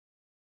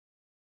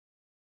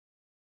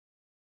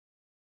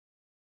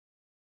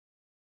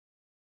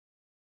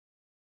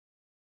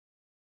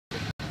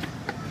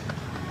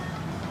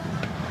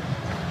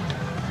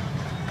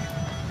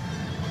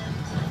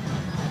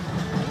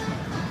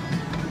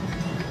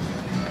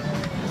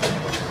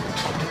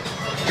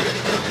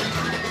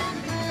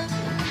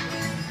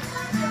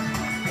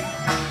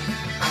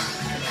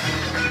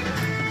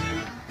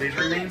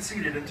remain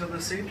seated until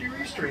the safety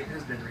restraint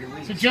has been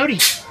released. So Jodie,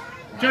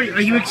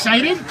 are you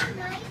excited?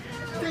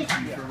 Thank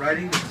you for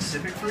riding the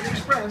Pacific Fruit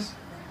Express,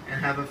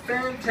 and have a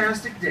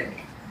fantastic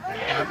day.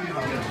 Happy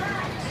holidays.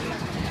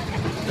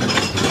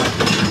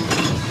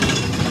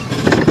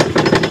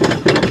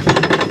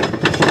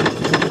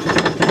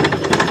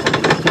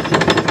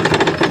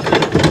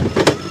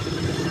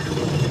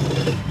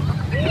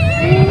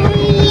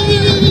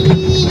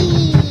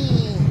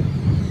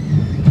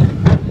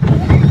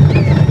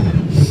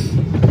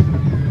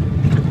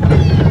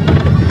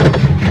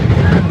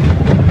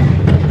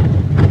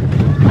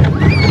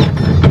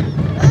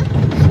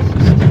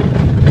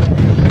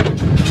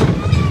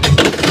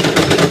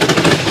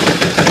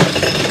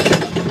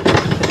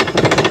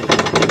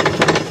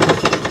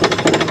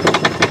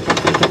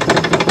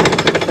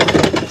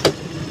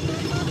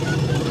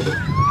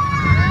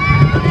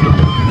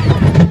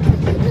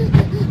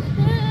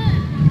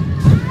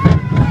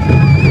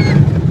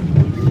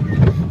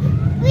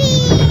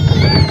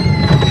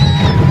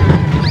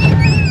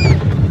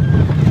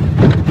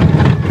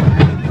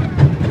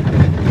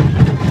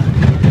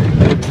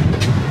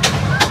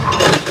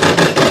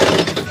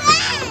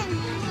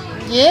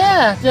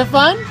 Yeah, is it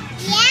fun?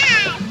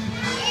 Yeah,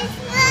 it's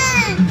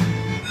fun.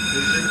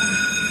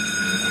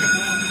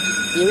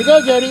 Here we go,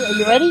 Jodie. Are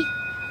you ready?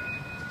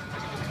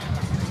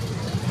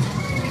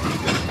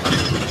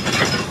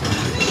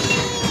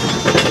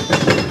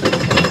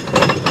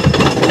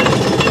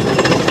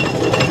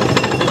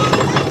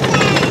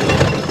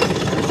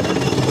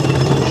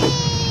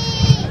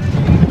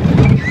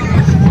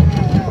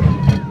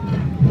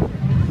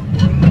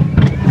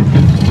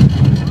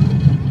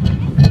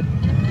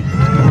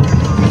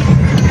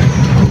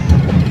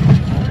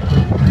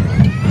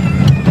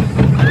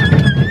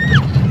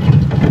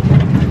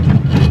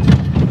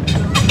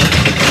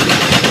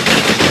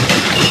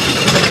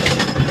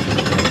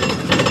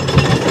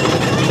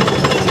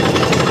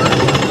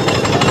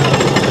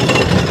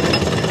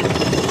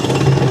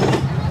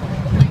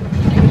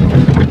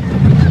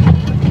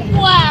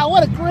 Wow,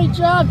 what a great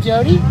job,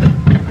 Jodie.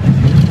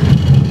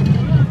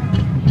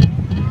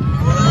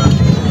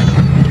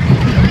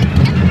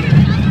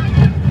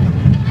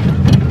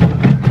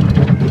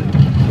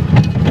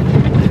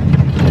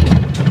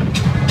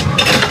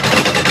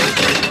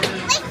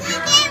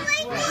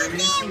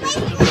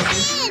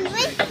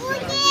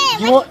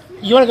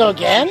 You want to go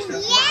again?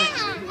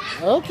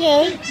 Yeah.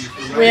 Okay.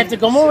 We have to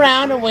come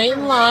around and wait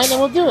in line, and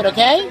we'll do it,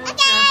 okay?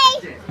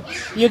 Okay.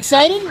 You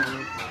excited? Yeah.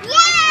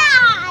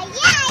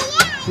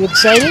 You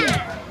excited?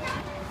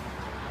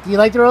 Do you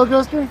like the roller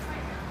coaster?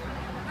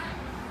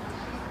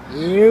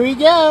 Here we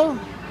go.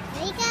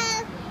 There you go.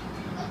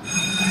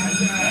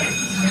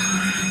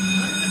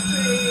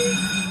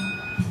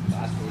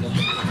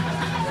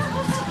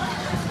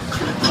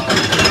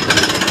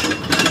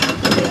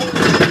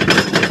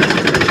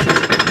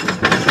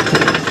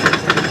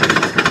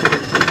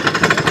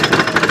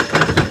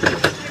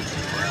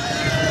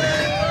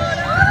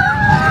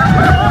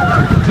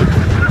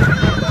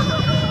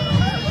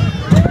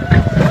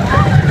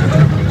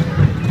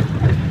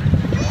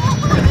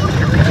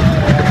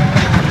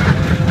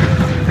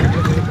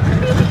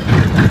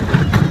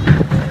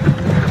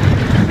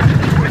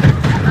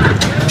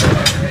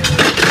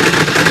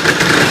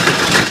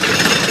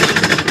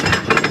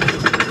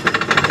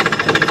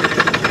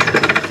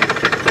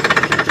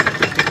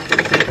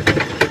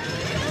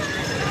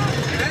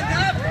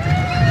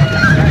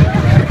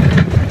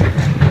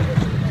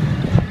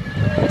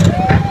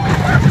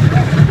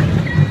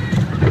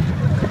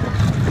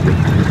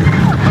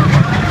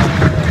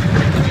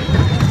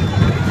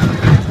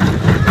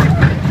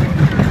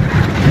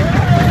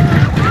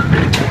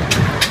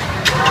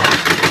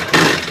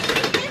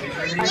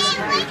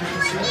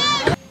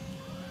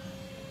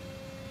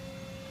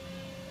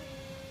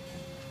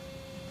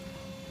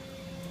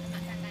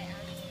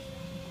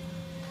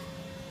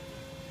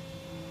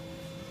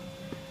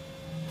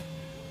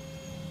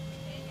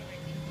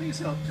 Please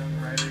help young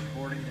riders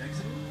boarding and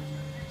exiting.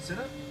 Sit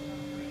up.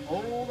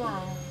 Hold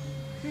on.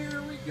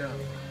 Here we go.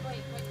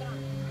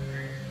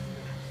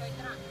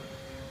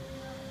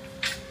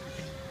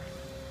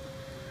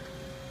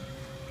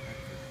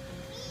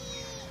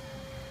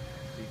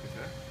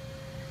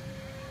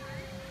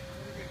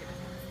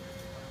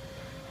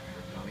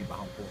 Mami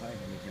bahang buhay,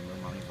 medyo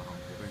mami bahang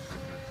buhay.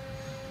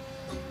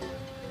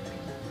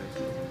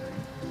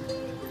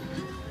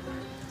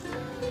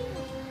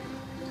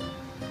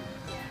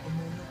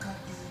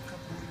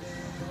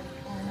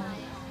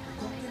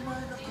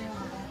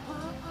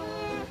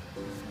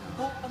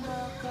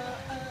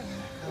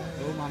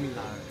 Oh, mami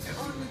lang.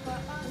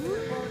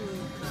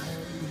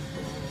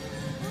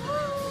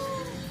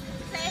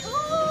 Say who?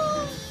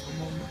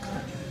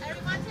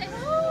 Everyone say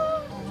who?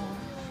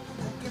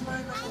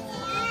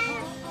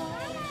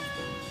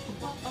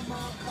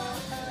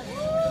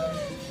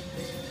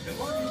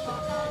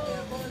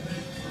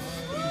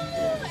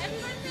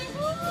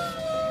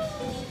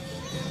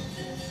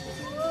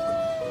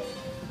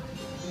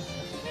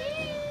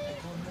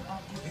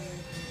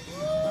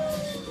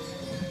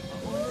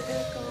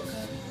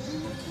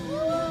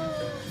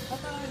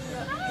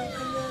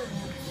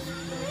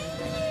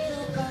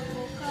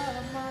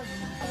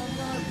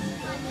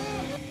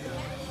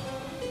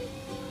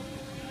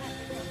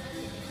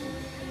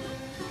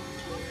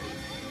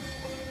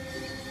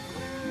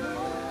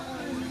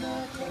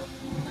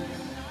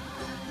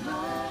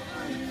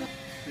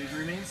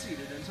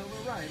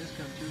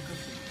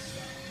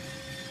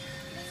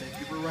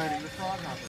 riding the frog hopper.